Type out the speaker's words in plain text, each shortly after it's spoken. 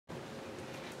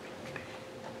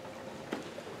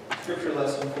Scripture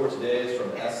lesson for today is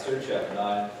from Esther chapter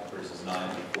 9, verses 9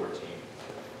 to 14.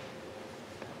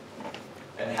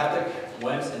 And Hathach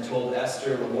went and told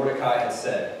Esther what Mordecai had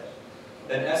said.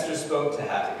 Then Esther spoke to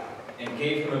Hathach and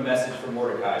gave him a message from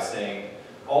Mordecai, saying,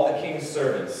 all the king's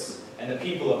servants and the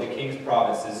people of the king's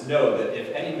provinces know that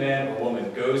if any man or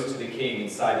woman goes to the king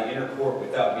inside the inner court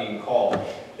without being called,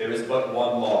 there is but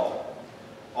one law.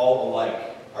 All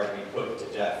alike are to be put to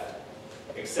death,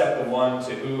 except the one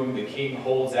to whom the king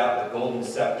holds out the golden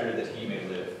scepter that he may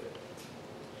live.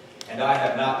 And I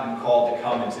have not been called to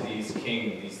come into these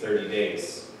 30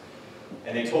 days.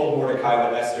 And they told Mordecai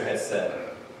what Esther had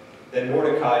said. Then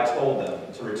Mordecai told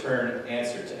them to return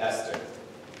answer to Esther.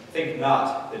 Think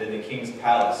not that in the king's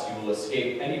palace you will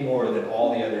escape any more than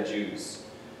all the other Jews.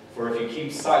 For if you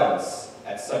keep silence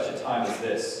at such a time as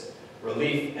this,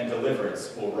 relief and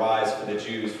deliverance will rise for the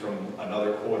Jews from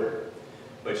another quarter.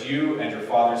 But you and your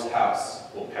father's house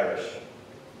will perish.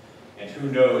 And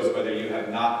who knows whether you have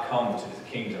not come to the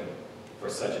kingdom for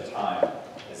such a time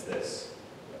as this.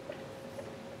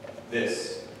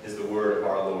 This is the word of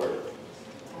our Lord.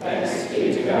 Thanks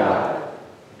be to God.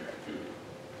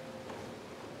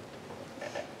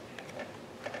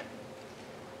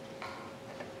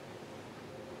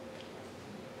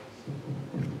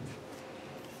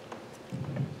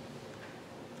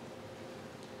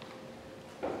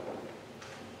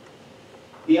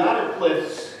 The Otter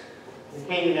Cliffs in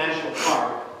Canyon National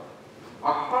Park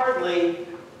are hardly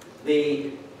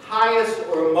the highest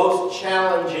or most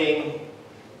challenging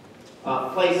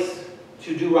place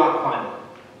to do rock climbing.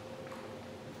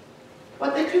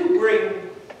 But they do bring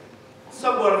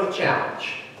somewhat of a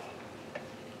challenge.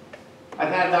 I've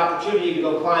had an opportunity to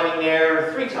go climbing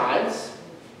there 3 times,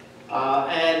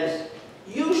 and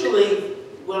usually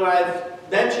when I've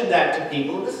mentioned that to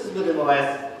people, and this has been in the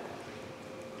last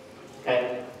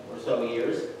 10 or so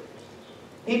years,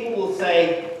 people will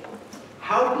say,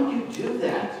 how did you do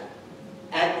that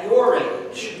at your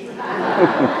age?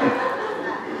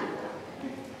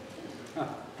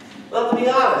 Well, to be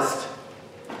honest,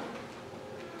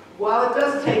 while it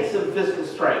does take some physical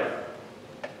strength,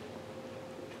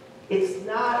 it's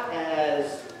not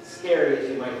as scary as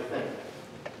you might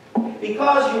think.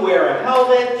 Because you wear a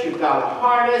helmet, you've got a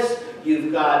harness,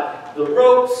 you've got the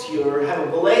ropes, you have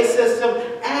a belay system,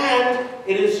 and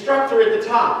an instructor at the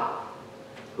top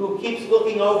who keeps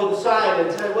looking over the side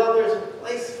and saying, well, there's a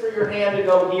place for your hand to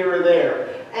go here or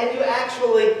there. And you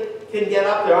actually can get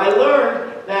up there. I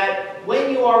learned that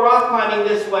when you are rock climbing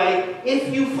this way,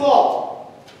 if you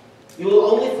fall, you will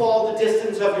only fall the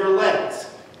distance of your legs.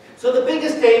 So the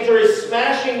biggest danger is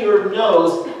smashing your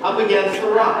nose up against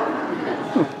the rock.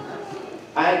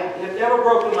 I have never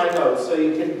broken my nose, so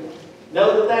you can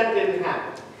know that that didn't happen.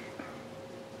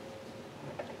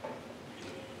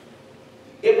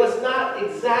 It was not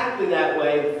exactly that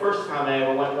way the first time I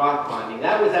ever went rock climbing.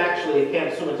 That was actually at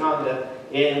Camp Sumatonga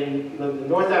in the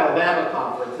North Alabama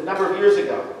Conference a number of years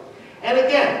ago. And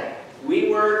again,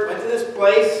 we went to this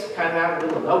place, kind of out in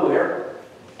the middle of nowhere,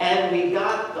 and we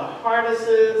got the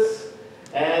harnesses,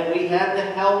 and we had the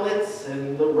helmets,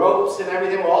 and the ropes, and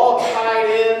everything were all tied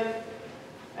in.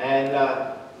 And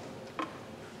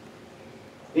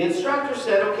the instructor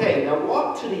said, okay, now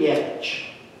walk to the edge.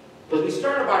 Because we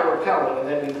started by rappelling, and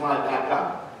then we climbed back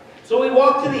up. So we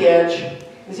walked to the edge,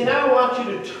 and said, now I want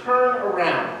you to turn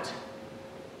around.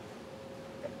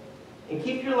 And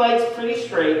keep your legs pretty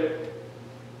straight,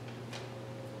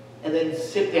 and then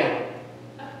sit down.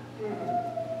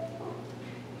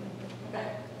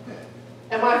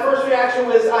 And my first reaction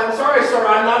was, I'm sorry, sir,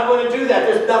 I'm not going to do that.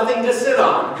 There's nothing to sit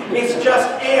on. It's just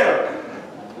air.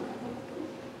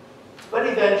 But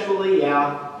eventually,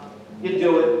 yeah, you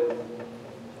do it.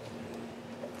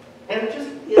 And it just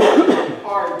isn't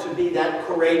hard to be that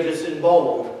courageous and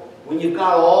bold when you've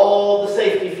got all the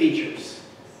safety features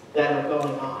that are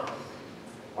going on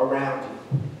around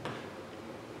you.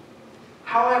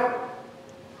 However,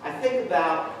 I think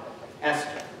about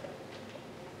Esther,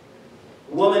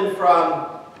 a woman from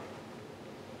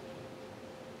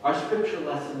our scripture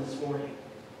lesson this morning.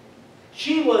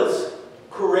 She was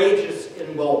courageous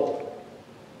and bold.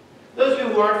 Those of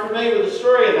you who aren't familiar with the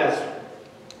story of Esther,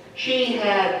 she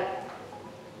had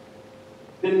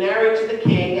been married to the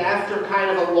king after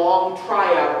kind of a long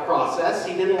tryout process.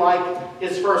 He didn't like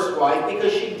his first wife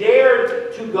because she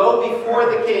dared to go before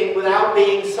the king without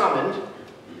being summoned.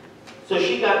 So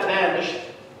she got banished.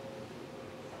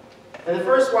 And the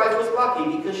first wife was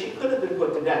lucky because she could have been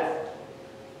put to death.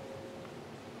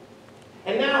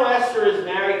 And now Esther is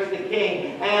married to the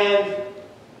king, and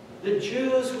the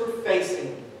Jews were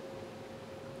facing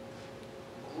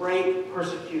great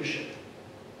persecution.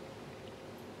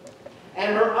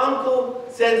 And her uncle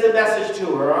sends a message to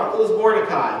her. Her uncle is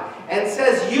Mordecai. And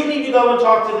says, you need to go and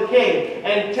talk to the king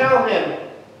and tell him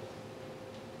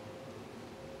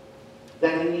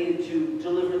that he needed to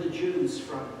deliver the Jews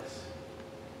from this.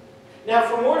 Now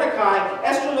for Mordecai,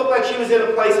 Esther looked like she was in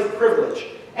a place of privilege.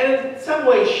 And in some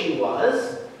ways she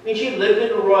was. I mean, she lived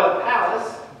in a royal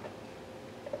palace.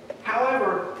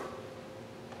 However,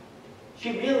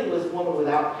 she really was a woman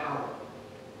without power.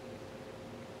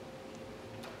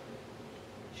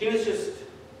 She was just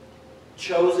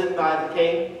chosen by the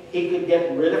king. He could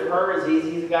get rid of her as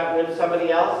easy as he got rid of somebody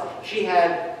else. She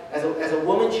had, as a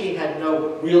woman, she had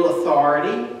no real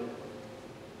authority.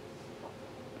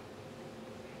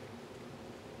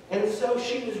 And so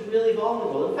she was really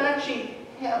vulnerable. In fact, she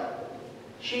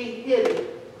hid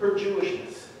her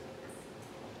Jewishness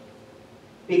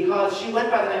because she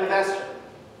went by the name of Esther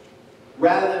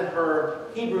rather than her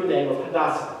Hebrew name of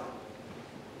Hadassah.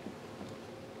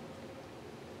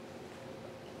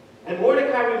 And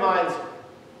Mordecai reminds her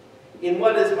in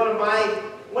what is one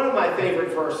of my favorite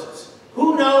verses.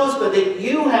 Who knows but that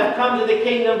you have come to the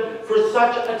kingdom for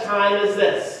such a time as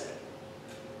this?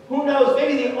 Who knows?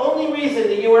 Maybe the only reason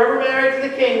that you were ever married to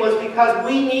the king was because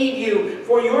we need you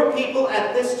for your people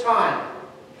at this time.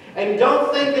 And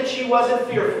don't think that she wasn't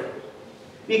fearful,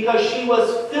 because she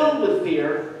was filled with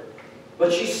fear,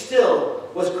 but she still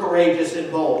was courageous and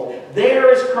bold.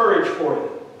 There is courage for you.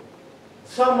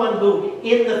 Someone who,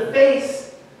 in the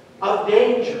face of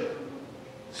danger,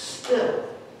 still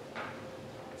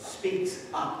speaks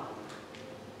up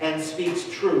and speaks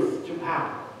truth to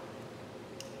power.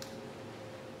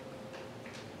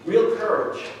 Real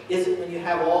courage isn't when you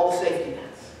have all the safety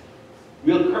nets.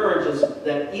 Real courage is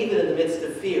that even in the midst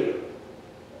of fear,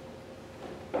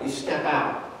 you step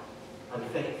out on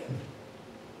faith.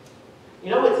 You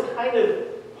know, it's kind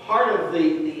of part of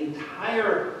the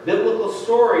entire biblical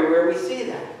story where we see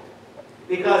that.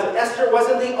 Because Esther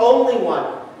wasn't the only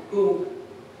one who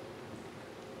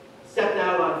stepped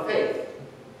out on faith.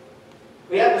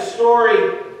 We have the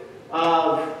story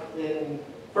of, in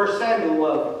 1 Samuel,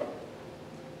 of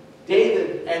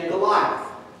David and Goliath.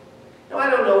 Now, I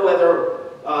don't know whether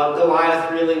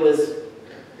Goliath really was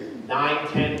 9,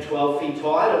 10, 12 feet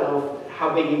tall. I don't know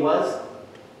how big he was.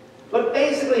 But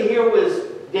basically here was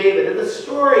David. And the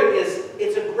story is,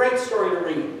 it's a great story to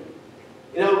read.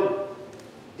 You know,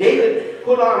 David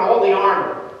put on all the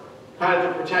armor kind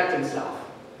of to protect himself.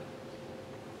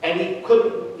 And he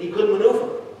couldn't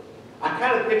maneuver. I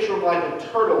kind of picture him like a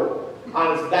turtle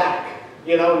on his back.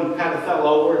 You know, he kind of fell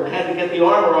over and had to get the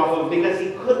armor off of him because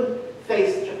he couldn't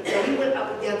face. So he went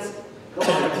up against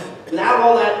Goliath without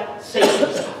all that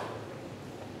safety stuff.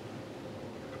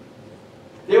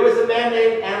 There was a man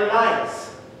named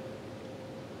Ananias.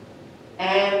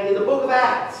 And in the book of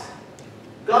Acts,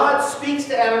 God speaks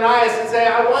to Ananias and says,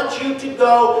 I want you to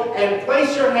go and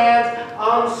place your hands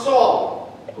on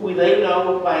Saul, who we later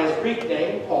know by his Greek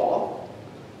name, Paul,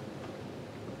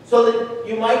 so that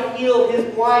you might heal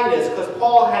his blindness, because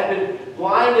Paul had been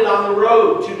blinded on the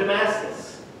road to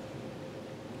Damascus.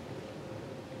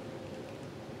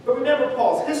 But remember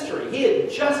Paul's history. He had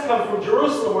just come from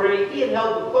Jerusalem, where he had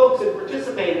held the cloaks and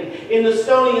participated in the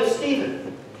stoning of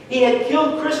Stephen. He had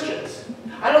killed Christians.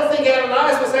 I don't think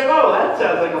Ananias was saying, oh, that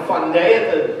sounds like a fun day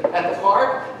at the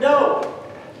park. No.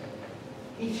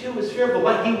 He too was fearful,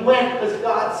 but he went because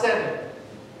God sent him.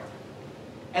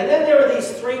 And then there were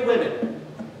these 3 women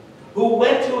who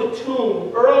went to a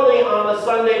tomb early on a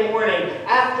Sunday morning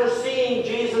after seeing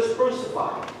Jesus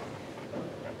crucified.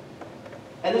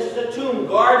 And this was a tomb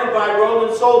guarded by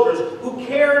Roman soldiers who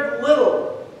cared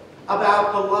little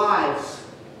about the lives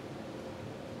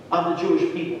of the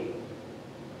Jewish people.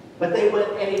 But they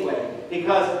went anyway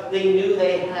because they knew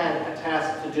they had a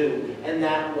task to do, and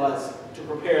that was to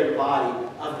prepare the body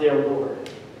of their Lord,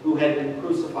 who had been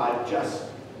crucified just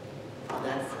on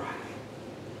that Friday.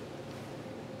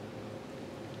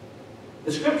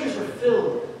 The scriptures are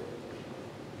filled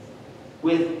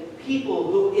with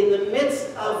people who, in the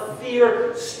midst of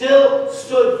fear, still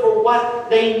stood for what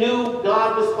they knew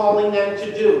God was calling them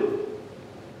to do.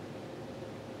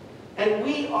 And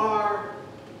we are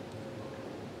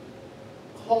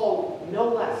called no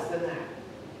less than that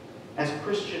as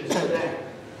Christians today.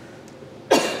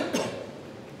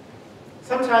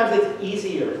 Sometimes it's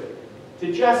easier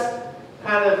to just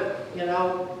kind of, you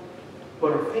know,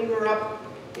 put our finger up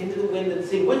into the wind and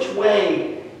see which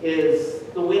way is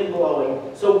the wind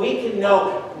blowing, so we can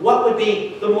know what would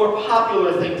be the more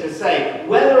popular thing to say.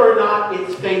 Whether or not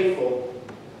it's faithful,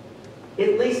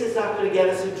 at least it's not going to get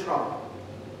us in trouble.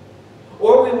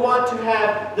 Or we want to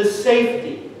have the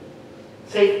safety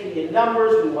safety in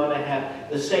numbers. We want to have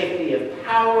the safety of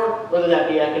power, whether that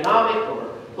be economic or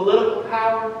political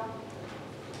power.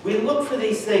 We look for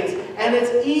these things, and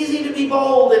it's easy to be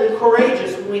bold and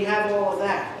courageous when we have all of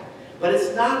that. But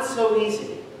it's not so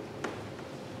easy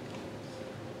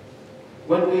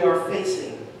when we are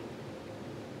facing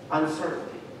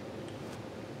uncertainty.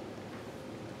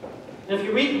 And if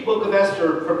you read the book of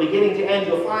Esther from beginning to end,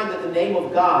 you'll find that the name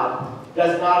of God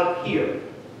does not appear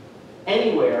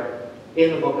anywhere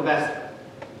in the book of Esther.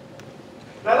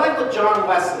 But I like what John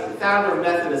Wesley, founder of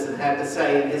Methodist, had to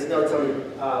say in his notes on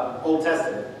the Old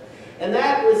Testament. And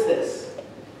that was this,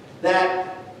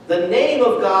 that the name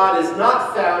of God is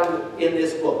not found in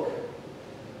this book,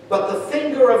 but the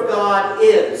finger of God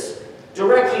is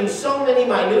directing so many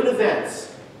minute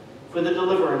events for the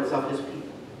deliverance of his people.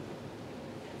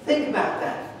 Think about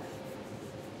that.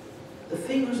 The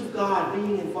fingers of God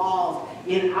being involved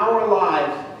in our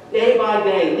lives day by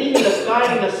day, leading us,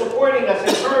 guiding us, supporting us,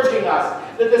 encouraging us,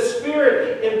 that the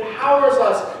Spirit empowers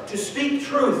us to speak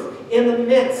truth in the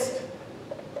midst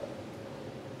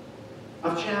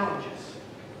of challenges.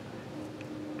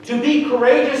 To be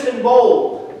courageous and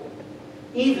bold,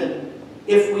 even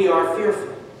if we are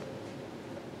fearful.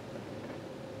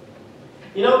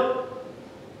 You know,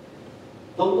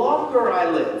 the longer I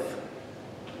live,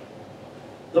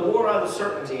 the more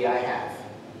uncertainty I have.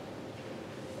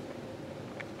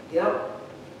 You know,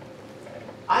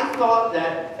 I thought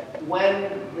that when,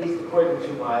 at least according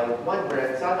to my one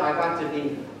grandson, I got to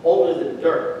be older than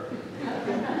dirt,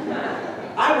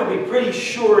 I would be pretty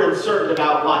sure and certain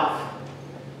about life.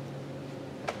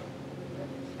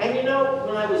 And you know,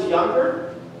 when I was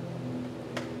younger,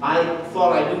 I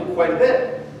thought I knew quite a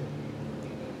bit.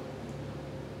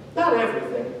 Not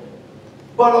everything,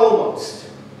 but almost.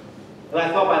 And I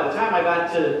thought by the time I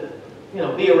got to,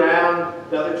 be around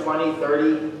another 20,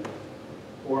 30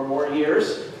 or more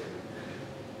years,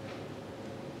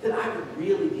 that I would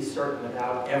really be certain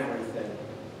about everything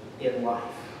in life.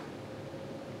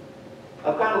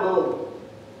 I've got a little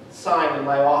sign in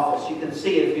my office. You can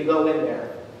see it if you go in there.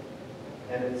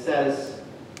 And it says,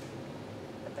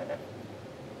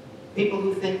 people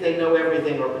who think they know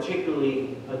everything are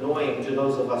particularly annoying to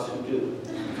those of us who do.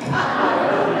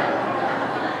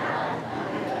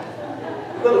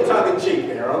 A little tongue-in-cheek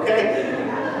there, okay?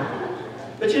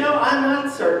 But I'm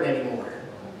not certain anymore.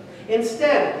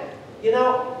 Instead,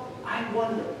 I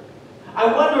wonder. I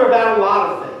wonder about a lot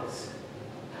of things.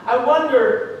 I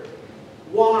wonder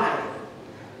why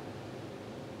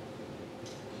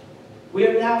we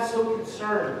are now so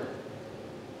concerned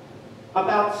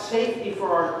about safety for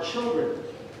our children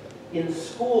in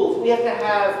schools. We have to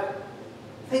have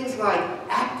things like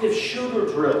active shooter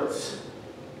drills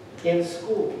in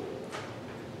school.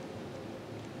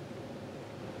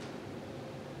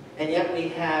 And yet we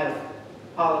have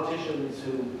politicians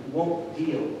who won't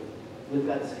deal with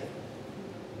gun safety.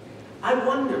 I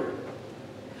wonder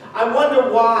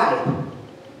why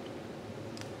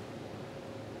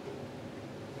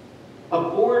a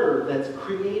border that's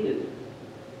created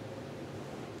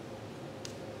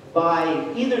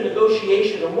by either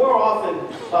negotiation or more often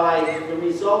by the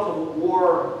result of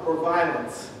war or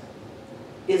violence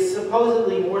is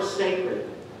supposedly more sacred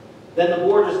than the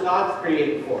borders God's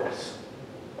created for us.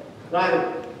 And I have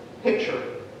a picture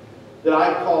that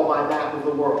I call my map of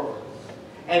the world.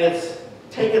 And it's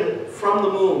taken from the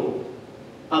moon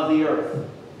of the earth.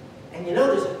 And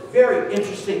there's a very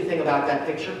interesting thing about that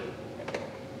picture.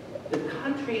 The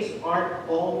countries aren't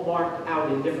all marked out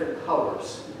in different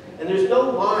colors. And there's no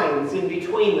lines in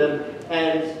between them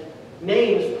and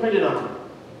names printed on them.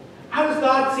 How does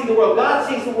God see the world? God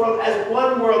sees the world, as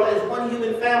one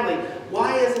human family.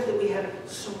 Why is it that we have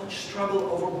so much struggle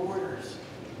over borders?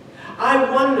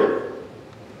 I wonder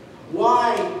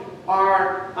why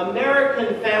are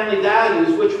American family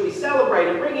values, which we celebrate,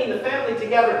 and bringing the family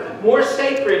together, more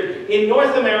sacred in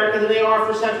North America than they are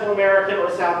for Central American or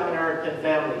South American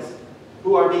families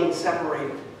who are being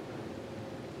separated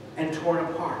and torn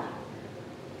apart.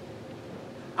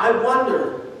 I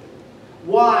wonder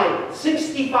why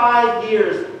 65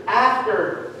 years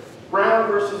after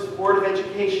Brown versus Board of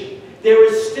Education, there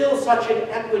is still such an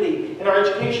equity in our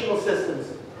educational systems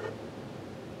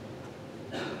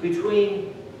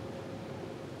between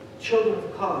children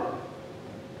of color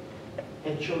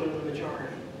and children of the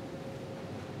majority.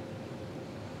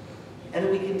 And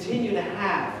we continue to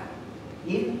have,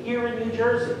 even here in New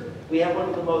Jersey, we have one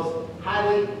of the most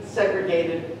highly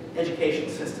segregated education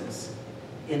systems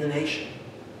in the nation.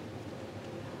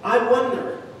 I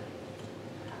wonder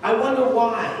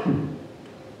why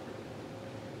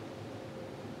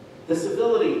the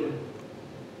civility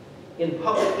in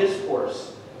public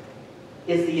discourse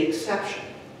is the exception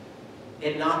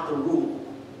and not the rule.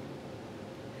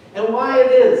 And why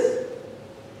it is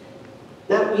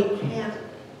that we can't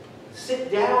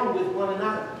sit down with one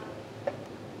another.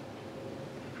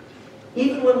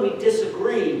 Even when we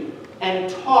disagree and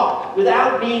talk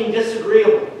without being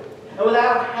disagreeable and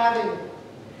without having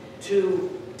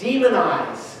to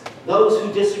demonize those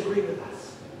who disagree with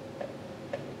us.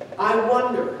 I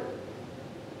wonder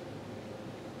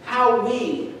how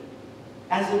we,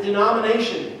 as a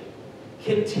denomination,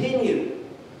 continue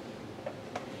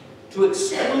to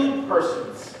exclude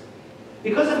persons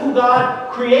because of who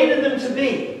God created them to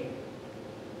be.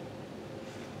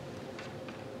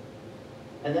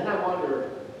 And then I wonder,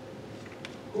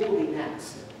 who will be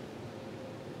next?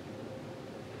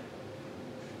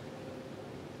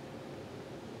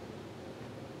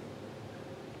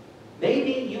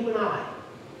 Maybe you and I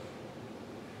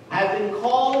have been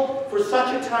called for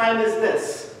such a time as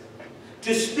this,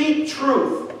 to speak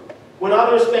truth when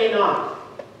others may not,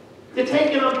 to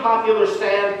take an unpopular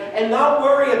stand and not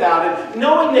worry about it,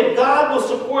 knowing that God will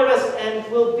support us and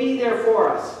will be there for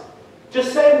us, to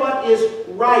say what is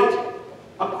right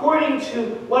according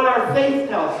to what our faith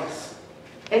tells us,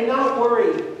 and not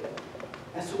worry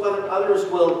as to whether others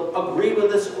will agree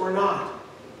with us or not,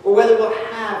 or whether we'll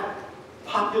have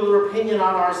popular opinion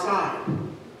on our side.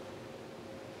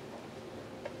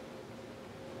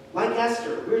 Like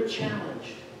Esther, we're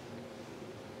challenged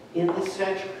in this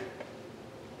century.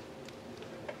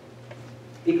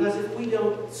 Because if we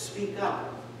don't speak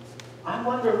up, I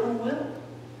wonder who will.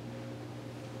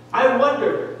 I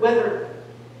wonder whether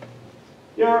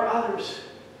there are others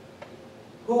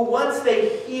who, once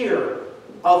they hear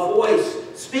a voice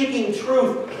speaking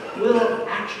truth, will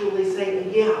actually say,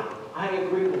 yeah, I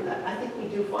agree with that. I think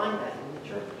we do find that in the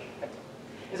church.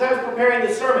 As I was preparing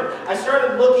this sermon, I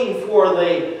started looking for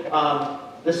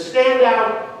the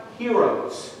standout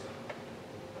heroes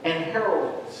and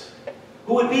heroines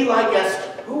who would be like Esther.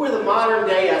 Who were the modern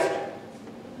day Esther?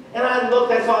 And I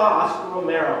looked, I saw Oscar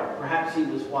Romero. Perhaps he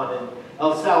was one in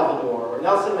El Salvador, or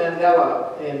Nelson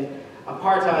Mandela in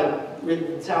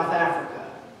apartheid-ridden South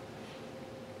Africa.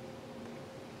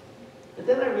 But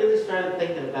then I really started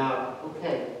thinking about,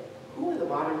 okay, who are the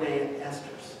modern day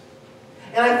Esthers?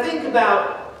 And I think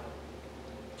about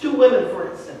two women, for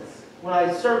instance, when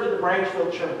I served in the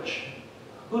Branchville church,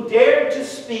 who dared to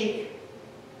speak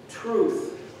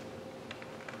truth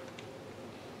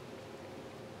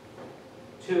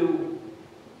to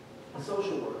a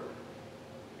social worker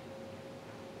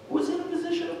who was in a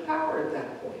position of power at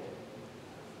that point.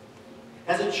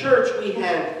 As a church, we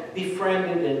had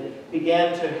befriended and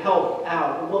began to help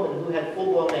out a woman who had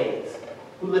full-blown AIDS,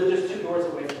 who lived just 2 doors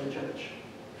away from the church.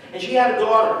 And she had a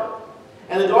daughter,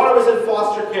 and the daughter was in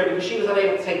foster care because she was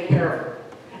unable to take care of her.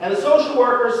 And the social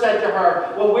worker said to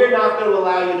her, well, we're not going to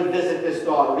allow you to visit this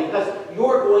daughter because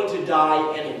you're going to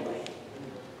die anyway.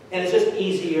 And it's just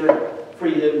easier for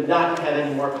you not to have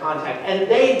any more contact. And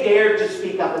they dared to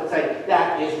speak up and say,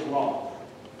 that is wrong.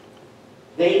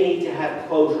 They need to have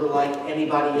closure like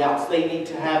anybody else. They need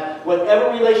to have whatever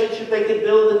relationship they could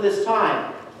build in this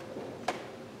time.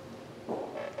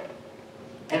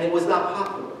 And it was not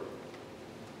popular.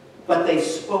 But they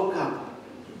spoke up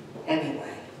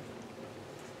anyway.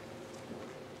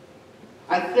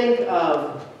 I think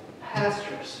of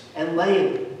pastors and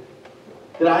laymen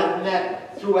that I've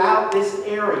met throughout this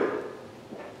area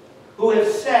who have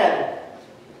said,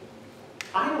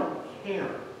 I don't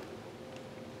care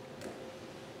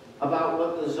about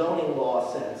what the zoning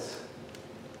law says.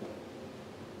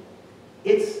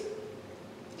 It's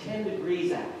 10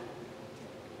 degrees out.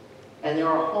 And there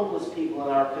are homeless people in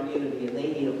our community and they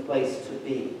need a place to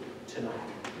be tonight.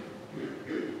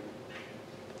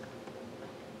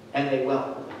 And they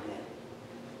welcome them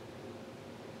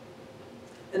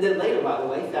in. And then later, by the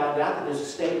way, found out that there's a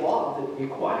state law that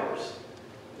requires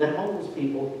that homeless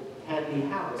people can be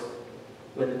housed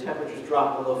when the temperatures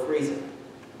drop below freezing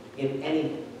in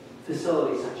any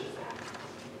facility such as that.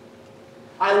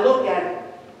 I look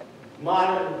at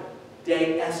modern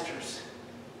day Esthers.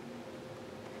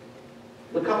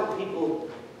 The couple people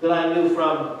that I knew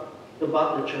from the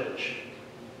Butler Church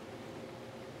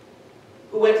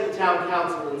who went to the town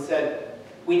council and said,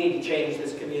 we need to change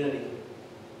this community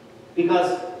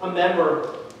because a member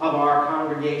of our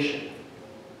congregation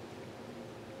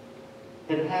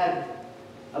had had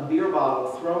a beer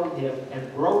bottle thrown at him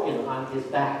and broken on his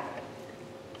back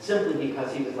simply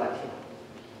because he was Latino.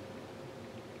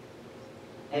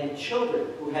 And children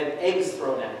who had eggs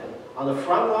thrown at them on the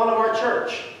front lawn of our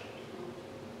church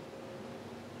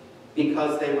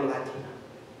because they were Latino.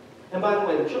 And by the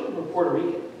way, the children were Puerto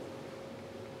Rican.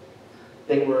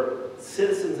 They were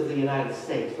citizens of the United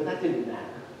States, but that didn't matter.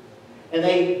 And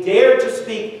they dared to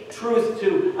speak truth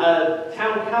to a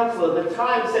town council at the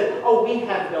time, said, oh, we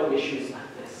have no issues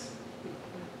like this.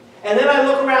 And then I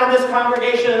look around this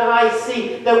congregation and I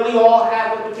see that we all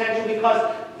have a potential,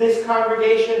 because this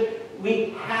congregation,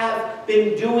 we have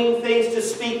been doing things to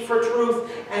speak for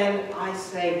truth. And I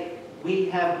say, we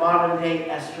have modern-day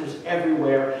Esthers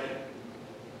everywhere.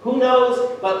 Who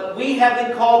knows, but we have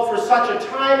been called for such a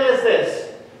time as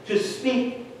this to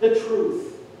speak the truth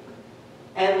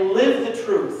and live the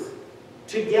truth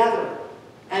together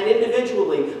and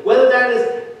individually, whether that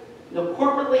is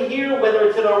corporately here, whether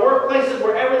it's in our workplaces,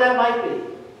 wherever that might be.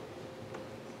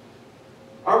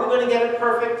 Are we going to get it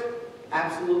perfect?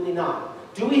 Absolutely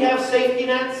not. Do we have safety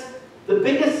nets? The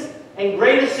biggest and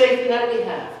greatest safety net we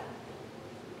have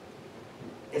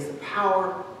is the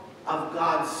power of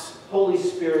God's Holy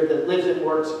Spirit that lives and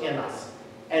works in us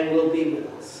and will be with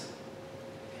us.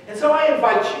 And so I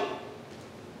invite you,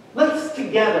 let's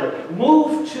together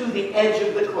move to the edge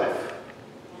of the cliff.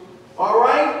 All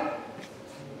right?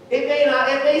 It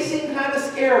may seem kind of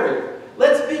scary.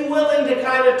 Let's be willing to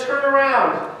kind of turn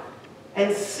around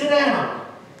and sit down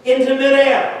into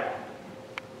midair.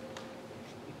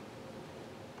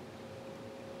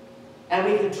 And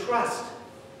we can trust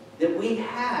that we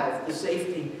have the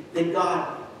safety that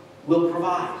God will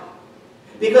provide.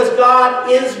 Because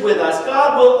God is with us.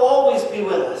 God will always be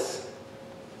with us.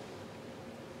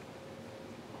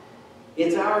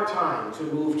 It's our time to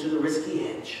move to the risky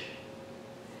edge.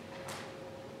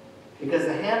 Because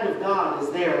the hand of God is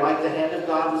there, like the hand of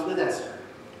God was with Esther.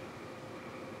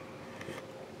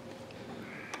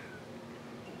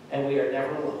 And we are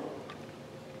never alone.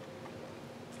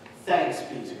 Thanks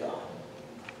be to God.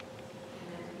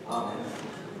 Amen.